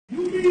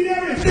mean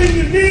everything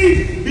you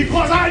need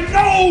because I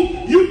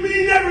know you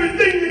mean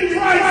everything in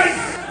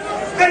Christ.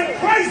 And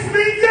Christ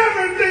means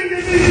everything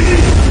you need.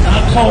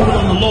 I called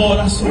on the Lord.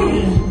 I said,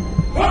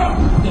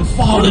 that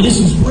Father, this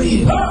is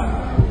real.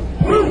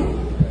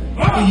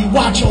 Will you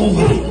watch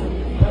over me?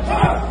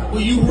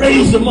 Will you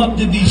raise them up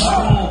to be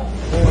strong?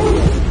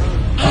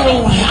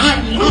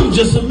 I'm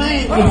just a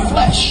man with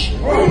flesh.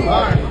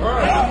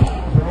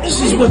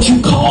 This is what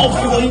you called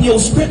for in your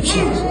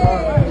scriptures.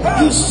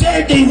 You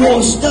said they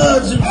wore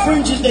studs and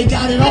fringes, they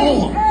got it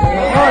on.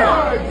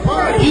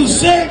 You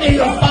said they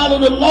will follow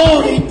the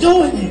Lord, they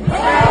doing it.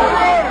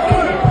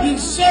 You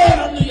said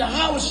under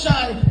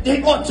Yahanna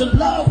they ought to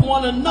love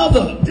one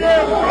another,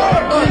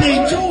 and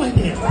they doing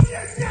it.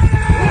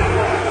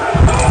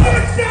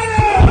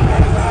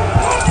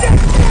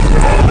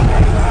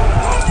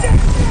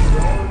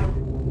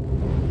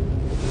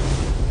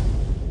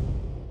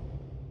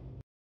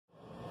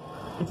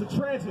 It's a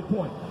transit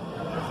point.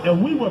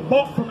 And we were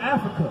bought from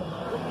Africa.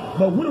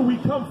 But where do we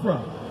come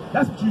from?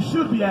 That's what you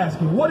should be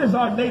asking. What is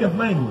our native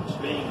language?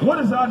 What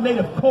is our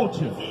native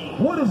culture?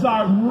 What is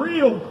our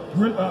real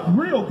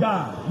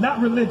God?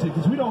 Not religion,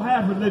 because we don't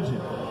have religion.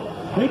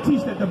 They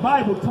teach that the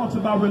Bible talks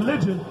about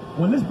religion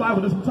when this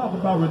Bible doesn't talk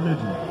about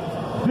religion.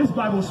 This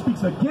Bible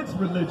speaks against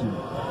religion.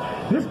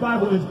 This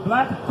Bible is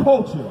black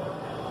culture.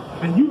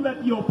 And you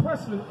let the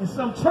oppressor in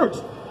some church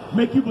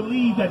make you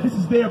believe that this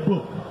is their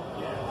book.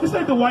 This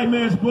ain't the white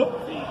man's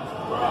book.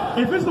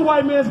 If it's the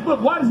white man's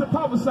book, why does it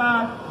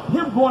prophesy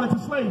him going into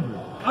slavery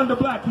under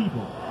black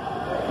people?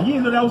 You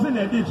didn't know that was in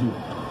there, did you?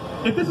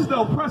 If this is the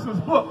oppressor's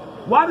book,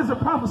 why does it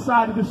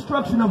prophesy the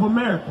destruction of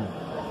America?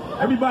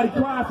 Everybody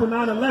cried for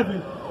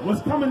 9/11.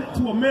 What's coming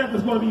to America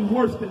is going to be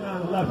worse than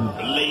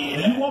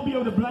 9/11. You won't be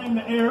able to blame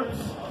the Arabs.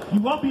 You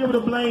won't be able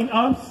to blame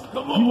us.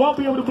 You won't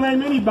be able to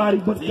blame anybody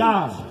but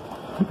God,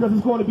 because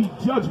it's going to be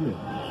judgment.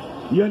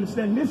 You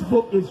understand? This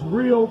book is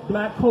real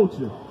black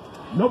culture.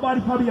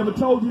 Nobody probably ever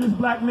told you this,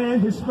 black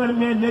man, Hispanic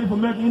man, Native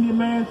American, Indian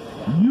man.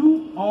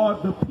 You are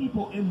the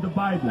people in the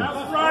Bible.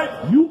 That's right.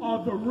 You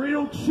are the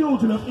real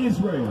children of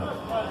Israel.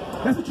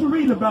 That's what you're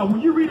reading about. When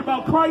you read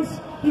about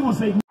Christ, he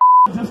was a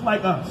just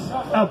like us,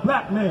 a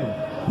black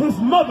man. His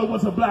mother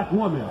was a black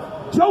woman.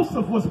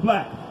 Joseph was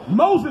black.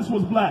 Moses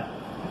was black.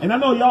 And I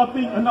know y'all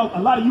think, I know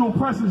a lot of you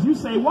oppressors, you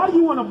say, why do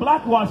you want to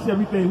blackwash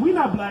everything? We're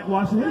not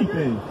blackwashing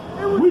anything.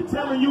 We're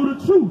telling you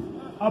the truth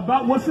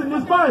about what's in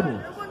this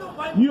Bible.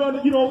 You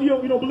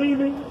don't believe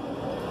me?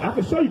 I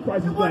can show you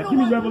Christ is black. Give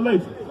me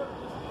Revelation.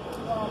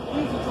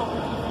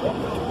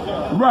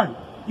 Right.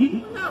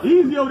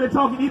 Easy over there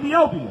talking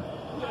Ethiopian.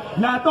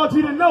 Now, I thought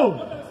you didn't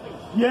know.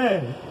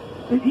 Yeah.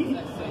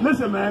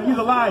 Listen, man, he's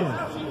a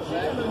liar.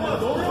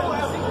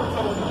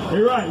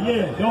 You're right,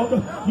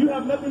 yeah. You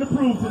have nothing to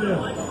prove to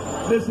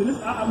them.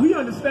 Listen, we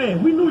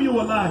understand. We knew you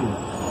were lying.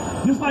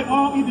 Just like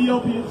all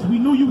Ethiopians, we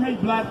knew you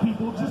hate black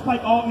people, just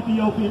like all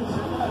Ethiopians.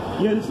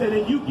 You understand?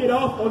 And you get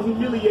off on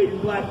humiliating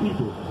black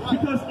people,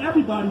 because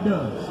everybody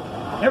does.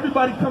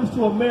 Everybody comes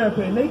to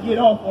America and they get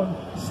off on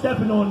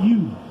stepping on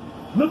you,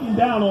 looking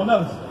down on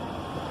us.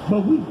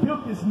 But we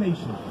built this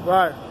nation.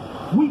 Right.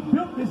 We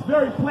built this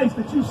very place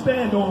that you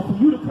stand on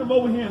for you to come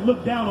over here and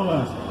look down on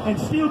us. And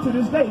still to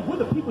this day, we're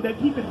the people that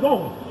keep it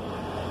going.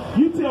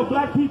 You tell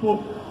black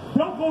people,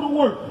 don't go to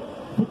work.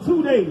 For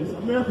 2 days,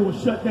 America was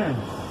shut down.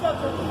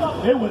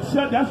 It was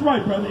shut, that's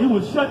right, brother. It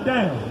was shut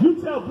down. You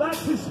tell blacks,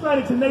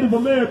 Hispanics, and Native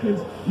Americans,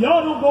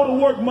 y'all don't go to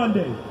work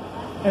Monday.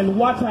 And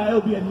watch how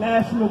it'll be a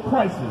national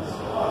crisis.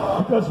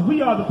 Because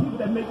we are the people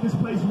that make this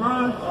place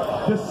run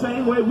the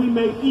same way we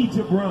made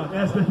Egypt run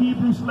as the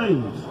Hebrew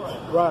slaves.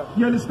 Right.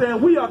 You understand?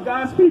 We are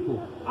God's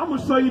people. I'm going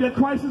to show you that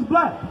Christ is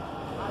black.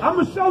 I'm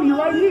going to show you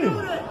right here.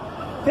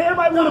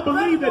 Everybody want to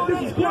believe that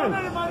this is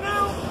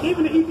Christ.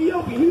 Even the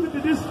Ethiopian, he looked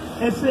at this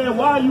and said,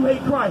 why you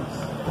hate Christ?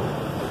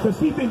 Because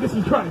he thinks this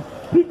is Christ.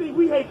 He thinks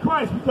we hate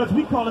Christ because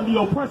we call him the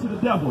oppressor, the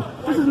devil.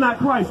 This is not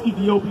Christ,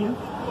 Ethiopian.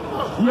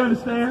 You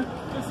understand?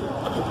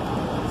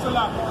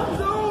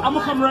 I'm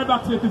going to come right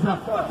back to this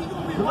up.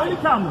 The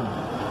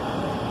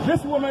camera.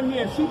 This woman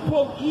here, she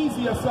pulled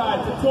Easy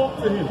aside to talk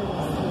to him.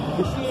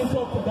 But she ain't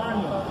talk to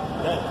Daniel.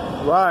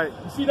 Right.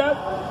 You see that?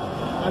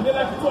 And they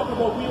like to talk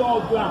about we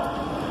all black.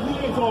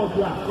 We ain't all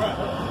black. Right.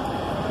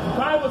 The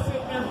Bible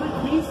says every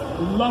beast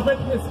loveth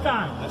his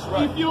kind. That's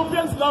right.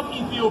 Ethiopians love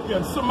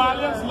Ethiopians.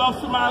 Somalians love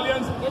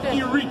Somalians.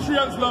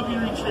 Eritreans love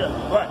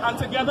Eritreans. Right. And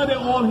together they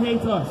all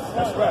hate us.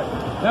 That's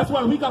right. That's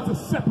why we got to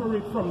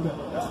separate from them.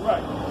 That's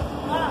right.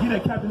 Get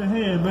that captain a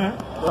hand, man.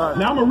 Right.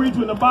 Now I'm going to read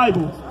you in the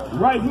Bible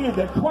right here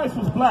that Christ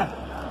was black.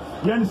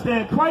 You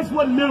understand? Christ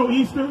wasn't Middle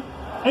Eastern.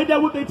 Ain't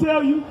that what they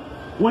tell you?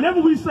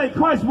 Whenever we say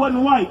Christ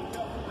wasn't white,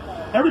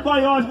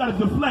 everybody always got to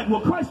deflect.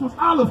 Well, Christ was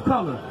olive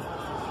color.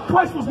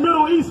 Christ was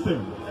Middle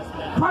Eastern.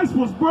 Christ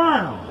was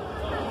brown.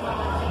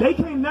 They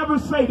can never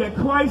say that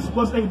Christ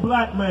was a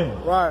black man.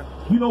 Right.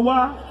 You know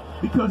why?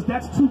 Because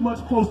that's too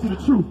much close to the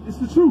truth. It's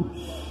the truth.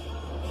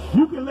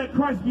 You can let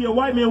Christ be a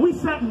white man. We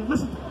sat and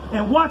listened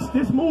and watched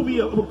this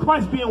movie of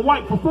Christ being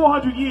white for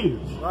 400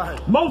 years.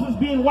 Right. Moses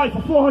being white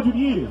for 400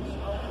 years.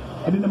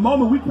 And in the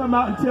moment we come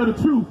out and tell the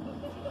truth,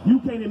 You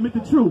can't admit the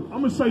truth. I'm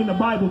going to show you in the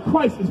Bible,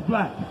 Christ is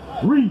black.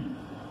 Read.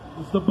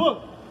 It's the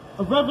book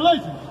of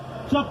Revelation,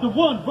 chapter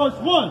 1, verse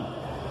 1.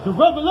 The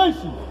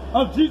revelation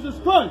of Jesus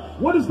Christ.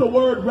 What does the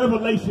word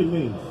revelation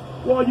mean?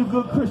 Where are you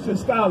good Christian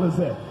scholars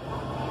at?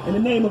 In the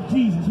name of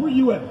Jesus, where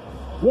you at?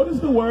 What does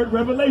the word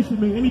revelation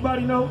mean?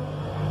 Anybody know?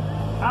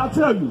 I'll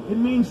tell you. It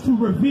means to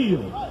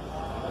reveal.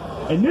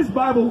 And this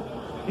Bible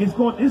is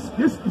going,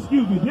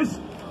 this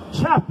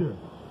chapter,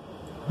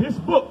 this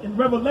book in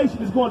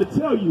Revelation is going to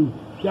tell you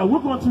that we're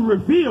going to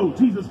reveal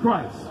Jesus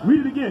Christ.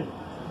 Read it again.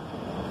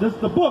 That's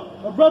the book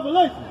of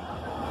Revelation,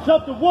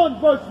 chapter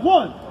 1, verse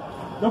 1.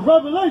 The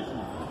revelation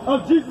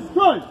of Jesus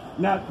Christ.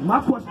 Now,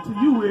 my question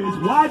to you is,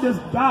 why does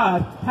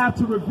God have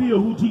to reveal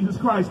who Jesus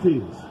Christ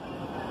is?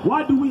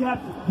 Why do we have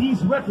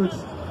these records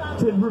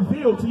to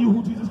reveal to you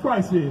who Jesus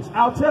Christ is?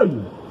 I'll tell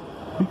you.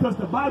 Because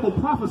the Bible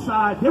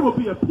prophesied there will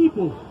be a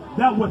people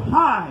that would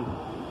hide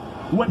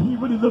what he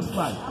really looks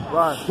like.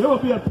 Right. There will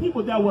be a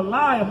people that will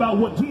lie about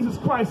what Jesus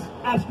Christ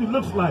actually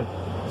looks like.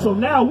 So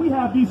now we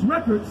have these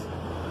records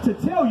to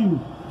tell you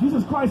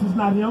Jesus Christ is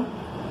not him,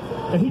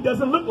 and he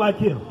doesn't look like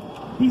him.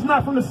 He's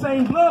not from the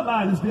same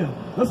bloodline as them.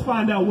 Let's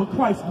find out what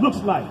Christ looks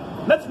like.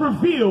 Let's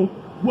reveal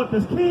what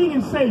the King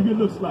and Savior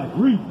looks like.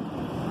 Read.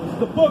 It's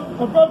the book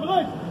of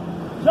Revelation,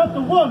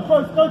 chapter 1,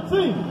 verse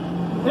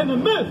 13. In the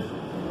midst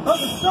of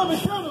the 7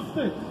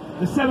 candlesticks.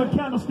 The 7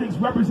 candlesticks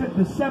represent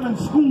the 7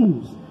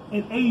 schools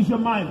in Asia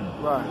Minor.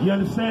 Right. You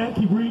understand?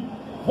 Keep reading.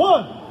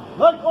 One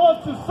like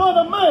unto Son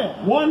of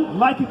Man. One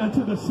likened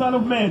unto the Son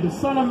of Man. The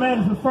Son of Man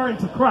is referring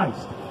to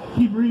Christ.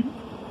 Keep reading.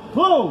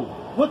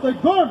 Clothed with a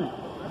garment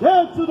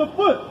down to the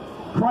foot.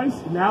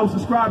 Christ now is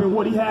describing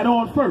what he had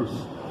on first.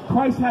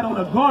 Christ had on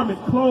a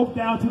garment clothed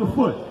down to the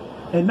foot,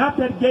 and not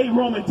that gay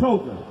Roman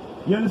toga.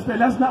 You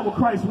understand? That's not what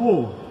Christ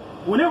wore.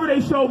 Whenever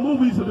they show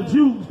movies of the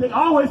Jews, they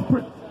always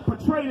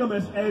portray them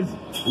as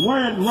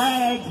wearing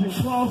rags and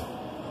cloths.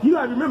 You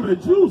gotta remember, the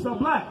Jews are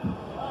black.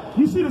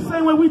 You see the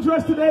same way we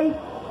dress today?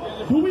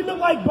 Do we look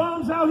like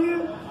bums out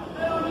here?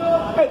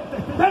 Hey,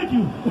 thank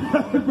you,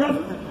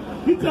 brother.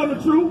 He telling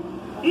the truth.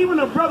 Even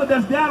a brother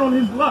that's down on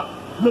his luck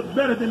look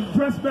better than,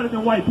 dress better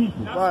than white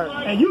people.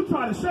 Right. And you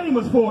try to shame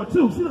us for it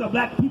too. See the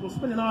black people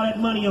spending all that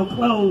money on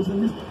clothes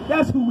and this.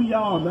 That's who we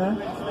are, man.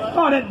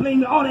 All that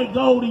bling, all that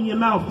gold in your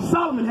mouth.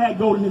 Solomon had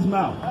gold in his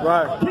mouth.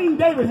 Right. King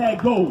David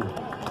had gold.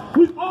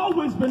 We've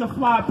always been a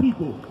fly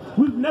people.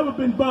 We've never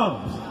been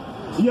bums.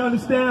 You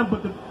understand?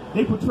 But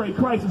they portray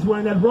Christ as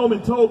wearing that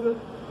Roman toga,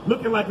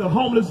 looking like a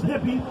homeless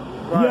hippie.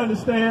 Right. You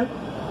understand?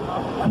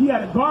 He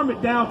had a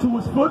garment down to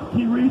his foot. Can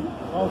you read?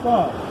 Oh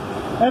God.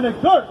 And a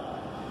girt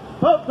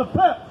about the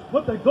paps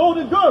with a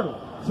golden girdle.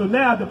 So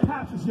now the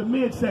paps is your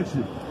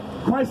midsection.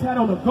 Christ had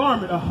on a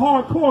garment, a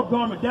hardcore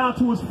garment down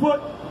to his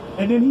foot,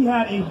 and then he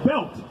had a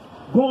belt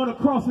going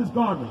across his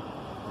garment.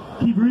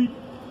 Keep reading.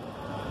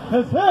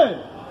 His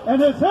head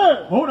and his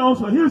hair. Hold on,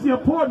 so here's the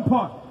important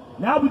part.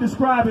 Now we're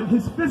describing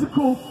his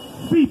physical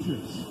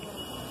features.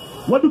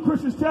 What do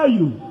Christians tell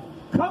you?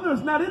 Color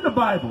is not in the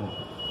Bible.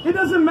 It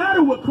doesn't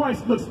matter what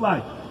Christ looks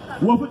like.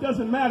 Well, if it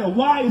doesn't matter,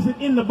 why is it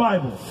in the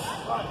Bible?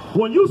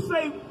 When you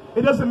say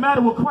it doesn't matter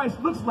what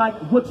Christ looks like,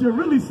 what you're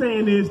really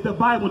saying is the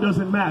Bible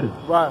doesn't matter.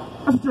 Right.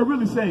 That's what you're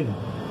really saying.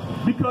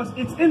 Because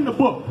it's in the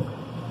book.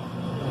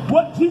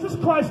 What Jesus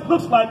Christ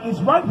looks like is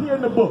right here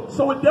in the book.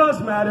 So it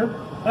does matter.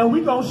 And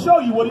we're going to show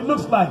you what it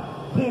looks like.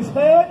 His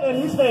head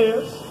and his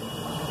hairs.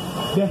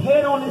 The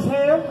head on his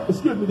hair.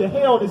 Excuse me, the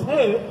hair on his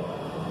head.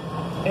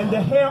 And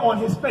the hair on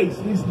his face.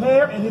 His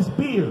hair and his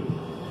beard.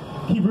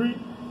 Keep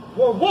reading.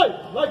 Were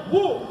white like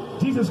wool.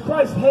 Jesus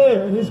Christ's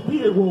hair and his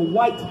beard were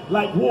white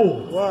like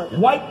wool. Right.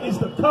 White is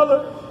the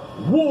color,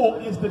 wool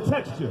is the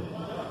texture.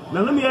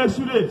 Now let me ask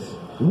you this.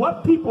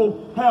 What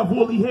people have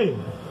woolly hair?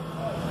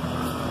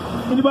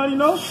 Anybody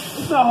know?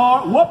 It's not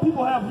hard. What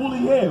people have woolly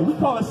hair? We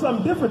call it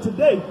something different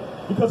today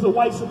because of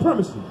white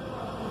supremacy.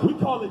 We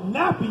call it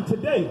nappy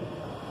today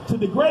to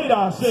degrade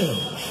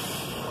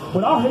ourselves.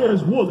 But our hair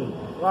is woolly.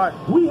 Right.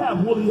 We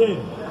have woolly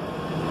hair.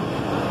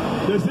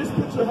 Does this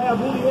picture have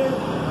woolly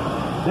hair?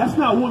 That's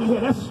not woolly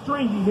hair, that's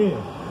stringy hair.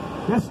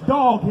 That's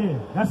dog hair,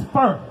 that's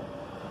fur.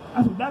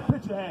 That's what that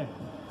picture has.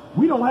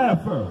 We don't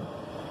have fur.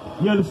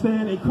 You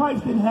understand? And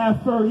Christ didn't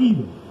have fur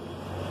either.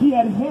 He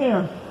had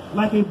hair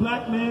like a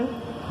black man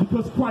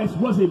because Christ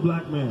was a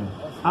black man.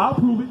 I'll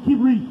prove it. Keep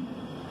reading.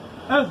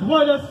 As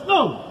white as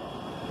snow,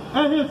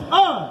 and his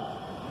eyes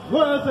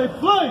were as a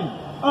flame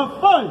of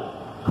fire.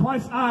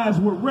 Christ's eyes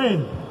were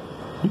red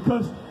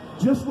because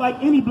just like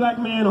any black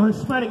man or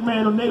Hispanic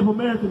man or Native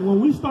American, when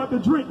we start to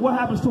drink, what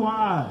happens to our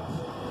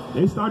eyes?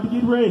 They start to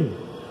get red.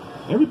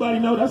 Everybody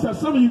know that's how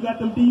some of you got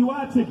them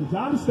DUI tickets.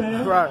 I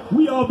understand. Right.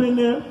 We all been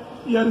there.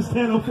 You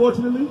understand,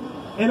 unfortunately,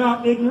 in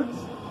our ignorance.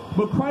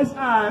 But Christ's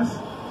eyes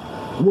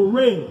were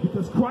red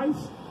because Christ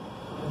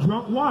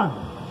drank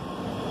wine.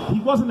 He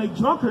wasn't a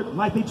drunkard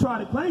like they tried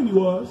to claim he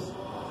was.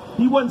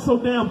 He wasn't so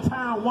damn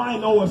town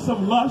wino or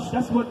some lush.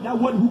 That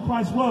wasn't who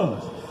Christ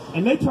was.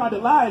 And they tried to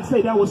lie and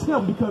say that was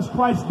him because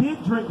Christ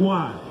did drink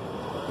wine.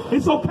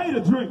 It's okay to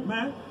drink,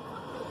 man.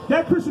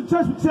 That Christian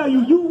church would tell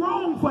you, you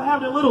wrong for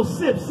having a little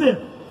sip.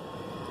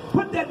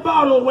 Put that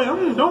bottle away.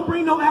 Don't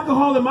bring no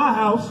alcohol in my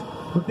house.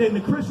 But then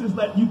the Christians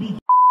let you be,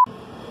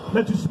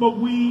 let you smoke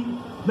weed,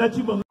 let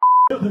you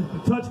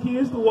touch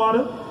kids, the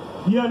water.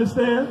 You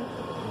understand?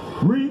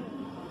 Read.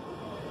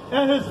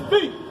 And his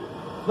feet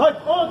like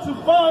unto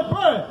fine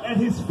brass.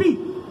 And his feet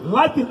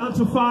likened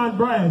unto fine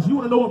brass. You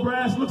want to know what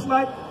brass looks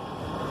like?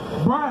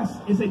 Brass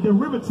is a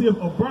derivative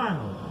of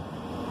brown.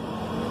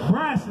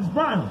 Brass is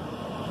brown.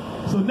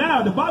 So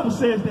now the Bible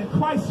says that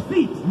Christ's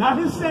feet, not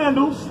his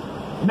sandals,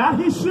 not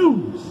his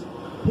shoes,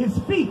 his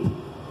feet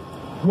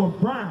were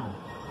brown.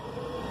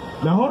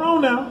 Now hold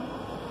on now.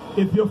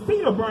 If your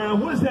feet are brown,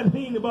 what does that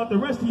mean about the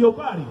rest of your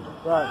body?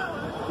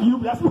 Right.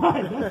 That's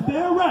right. That's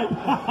damn right.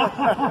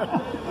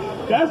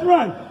 That's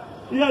right.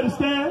 You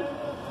understand?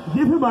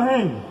 Give him a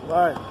hand.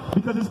 Right.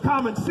 Because it's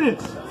common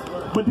sense.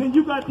 But then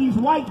you got these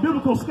white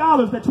biblical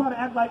scholars that try to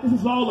act like this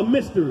is all a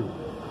mystery.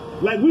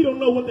 Like we don't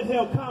know what the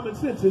hell common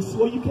sense is.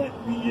 Well, you can't,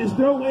 is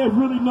there a way of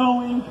really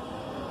knowing?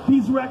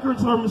 These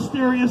records are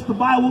mysterious. The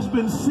Bible's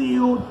been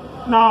sealed.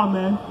 Nah,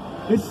 man.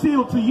 It's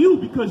sealed to you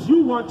because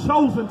you weren't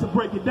chosen to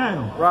break it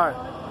down. Right.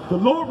 The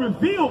Lord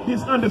revealed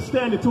this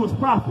understanding to his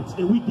prophets,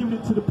 and we give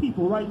it to the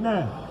people right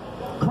now.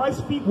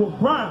 Christ's feet were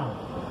brown.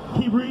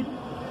 Keep reading.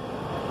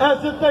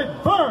 As if they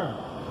burn,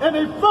 and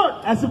they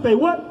burnt. As if they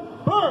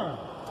what? Burn,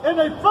 and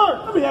they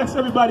burnt. Let me ask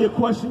everybody a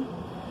question.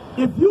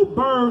 If you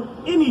burn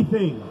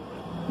anything,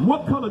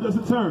 what color does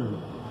it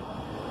turn?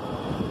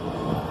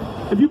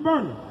 If you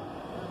burn it.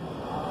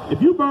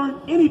 If you burn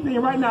anything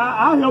right now,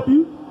 I'll help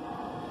you.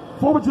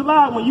 4th of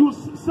July, when you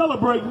was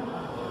celebrating,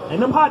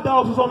 and them hot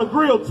dogs was on the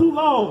grill too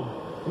long,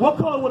 what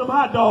color were them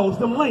hot dogs,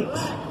 them links?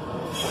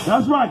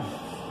 That's right,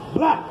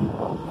 black.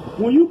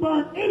 When you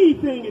burn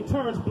anything, it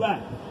turns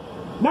black.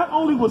 Not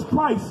only was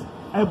Christ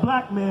a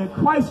black man,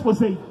 Christ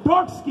was a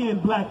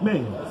dark-skinned black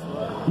man.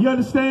 You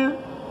understand?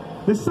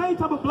 The same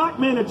type of black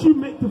man that you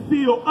make to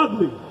feel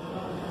ugly.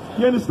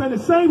 You understand? The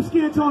same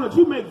skin tone that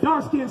you make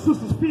dark-skinned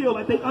sisters feel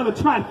like they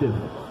unattractive.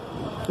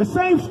 The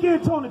same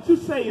skin tone that you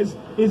say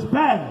is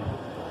bad.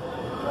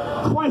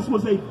 Christ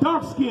was a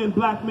dark-skinned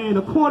black man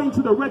according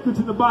to the records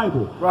in the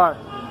Bible. Right.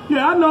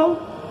 Yeah, I know.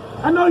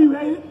 I know you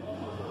hate it.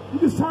 You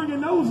just turn your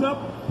nose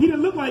up. He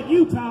didn't look like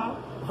you, Tom.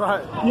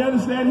 Right. You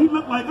understand? He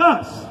looked like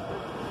us.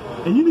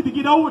 And you need to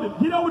get over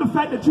the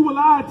fact that you were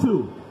lied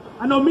to.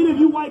 I know many of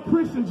you white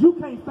Christians, you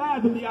can't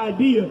fathom the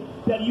idea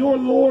that your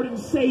Lord and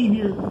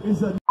Savior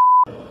is a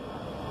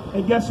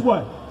and guess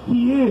what?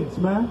 He is,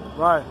 man.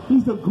 Right.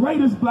 He's the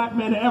greatest black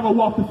man to ever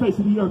walk the face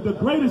of the earth. The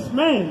greatest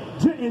man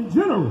in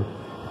general.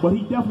 But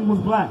he definitely was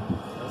black.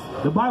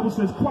 The Bible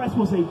says Christ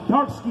was a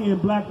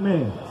dark-skinned black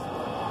man.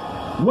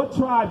 What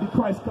tribe did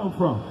Christ come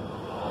from?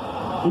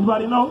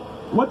 Anybody know?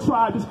 What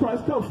tribe does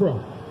Christ come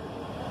from?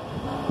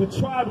 The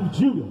tribe of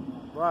Judah.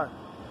 Right.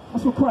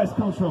 That's where Christ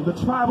comes from, the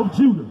tribe of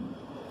Judah.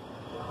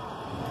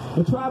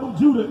 The tribe of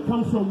Judah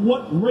comes from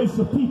what race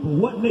of people?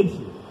 What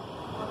nation?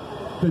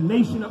 The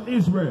nation of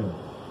Israel.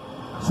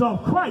 So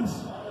if Christ,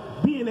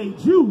 being a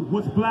Jew,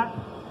 was black,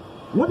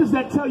 what does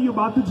that tell you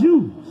about the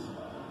Jews?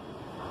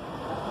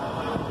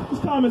 It's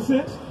common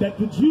sense that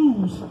the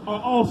Jews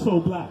are also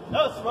black.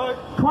 That's right.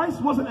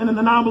 Christ wasn't an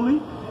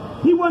anomaly.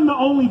 He wasn't the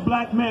only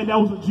black man that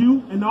was a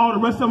Jew and all the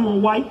rest of them were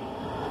white.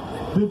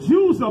 The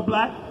Jews are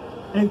black,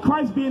 and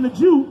Christ being a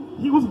Jew,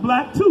 he was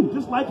black too,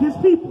 just like his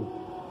people.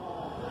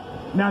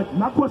 Now,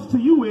 my question to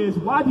you is,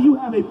 why do you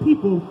have a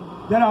people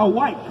that are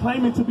white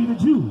claiming to be the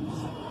Jews?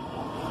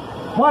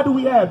 Why do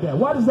we have that?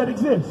 Why does that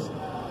exist?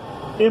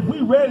 If we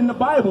read in the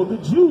Bible, the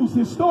Jews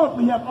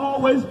historically have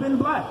always been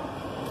black.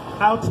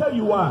 I'll tell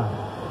you why.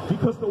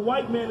 Because the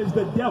white man is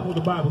the devil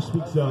the Bible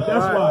speaks of.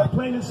 That's why,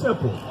 plain and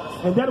simple.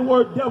 And that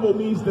word devil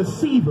means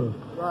deceiver,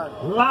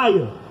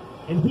 liar.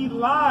 And he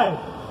lied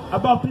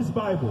about this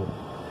Bible.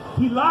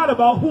 He lied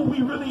about who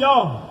we really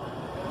are.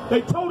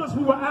 They told us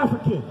we were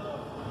African.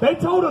 They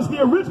told us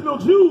the original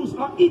Jews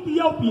are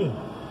Ethiopian.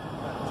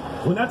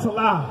 Well, that's a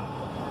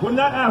lie. We're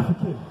not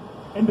African.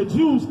 And the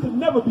Jews could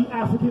never be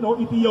African or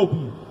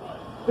Ethiopian.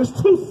 There's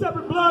two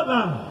separate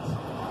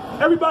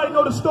bloodlines. Everybody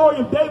know the story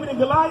of David and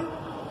Goliath?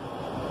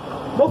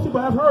 Most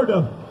people have heard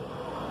of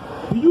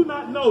it. Do you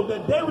not know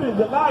that David and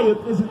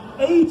Goliath is an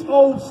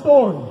age-old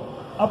story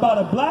about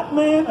a black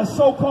man, a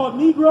so-called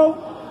Negro,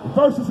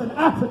 versus an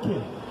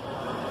African?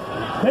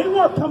 They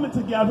weren't coming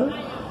together.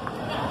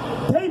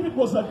 David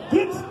was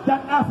against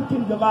that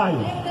African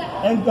Goliath.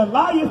 And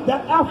Goliath,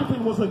 that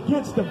African, was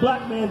against the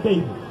black man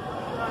David.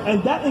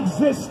 And that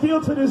exists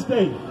still to this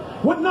day.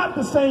 We're not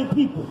the same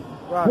people.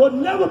 We'll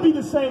never be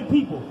the same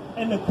people.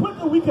 And the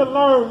quicker we can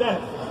learn that,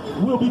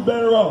 we'll be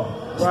better off.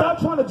 Stop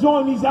trying to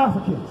join these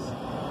Africans.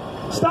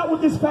 Stop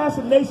with this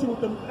fascination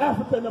with the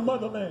Africa and the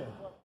motherland.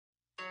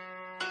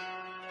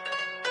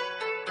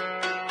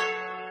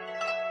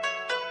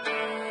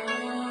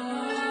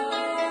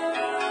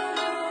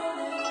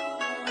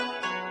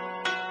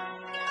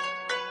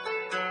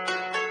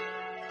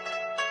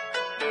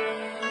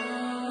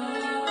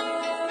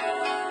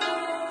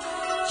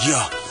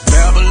 Yeah,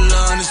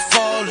 Babylon is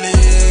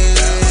falling.